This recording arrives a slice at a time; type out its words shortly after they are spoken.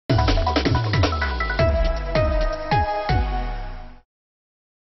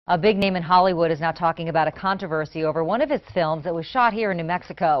A big name in Hollywood is now talking about a controversy over one of his films that was shot here in New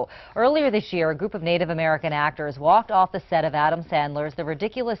Mexico. Earlier this year, a group of Native American actors walked off the set of Adam Sandler's The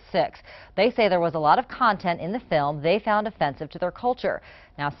Ridiculous Six. They say there was a lot of content in the film they found offensive to their culture.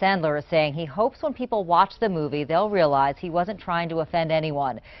 Now, Sandler is saying he hopes when people watch the movie, they'll realize he wasn't trying to offend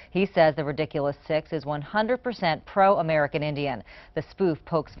anyone. He says The Ridiculous Six is 100% pro-American Indian. The spoof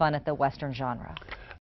pokes fun at the Western genre.